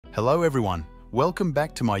Hello everyone, welcome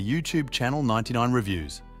back to my YouTube channel 99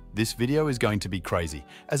 Reviews. This video is going to be crazy,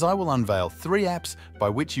 as I will unveil 3 apps by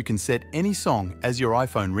which you can set any song as your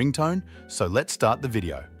iPhone ringtone, so let's start the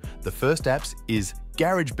video. The first app is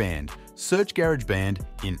GarageBand. Search GarageBand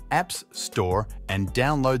in Apps Store and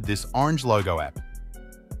download this orange logo app.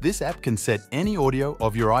 This app can set any audio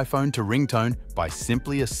of your iPhone to ringtone by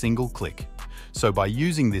simply a single click. So by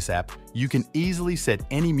using this app, you can easily set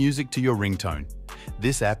any music to your ringtone.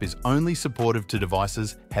 This app is only supportive to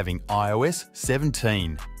devices having iOS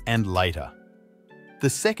 17 and later. The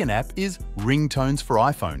second app is Ringtones for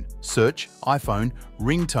iPhone. Search iPhone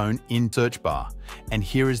ringtone in search bar. And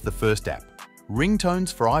here is the first app.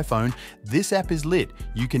 Ringtones for iPhone. This app is lit.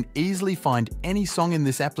 You can easily find any song in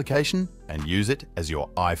this application and use it as your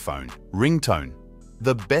iPhone ringtone.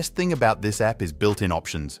 The best thing about this app is built-in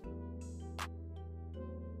options.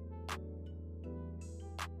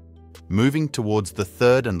 Moving towards the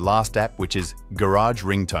third and last app, which is Garage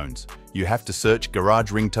Ringtones. You have to search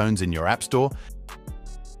Garage Ringtones in your App Store.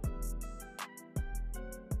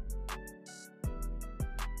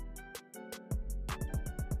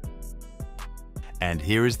 And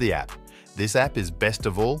here is the app. This app is best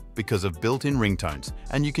of all because of built-in ringtones,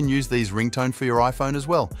 and you can use these ringtone for your iPhone as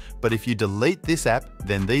well. But if you delete this app,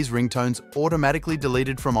 then these ringtones automatically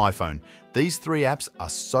deleted from iPhone. These 3 apps are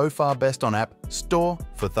so far best on App Store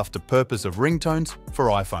for the purpose of ringtones for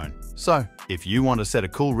iPhone. So if you want to set a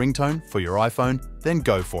cool ringtone for your iPhone, then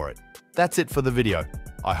go for it. That's it for the video.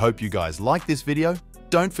 I hope you guys like this video.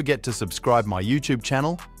 Don't forget to subscribe my YouTube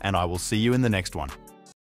channel, and I will see you in the next one.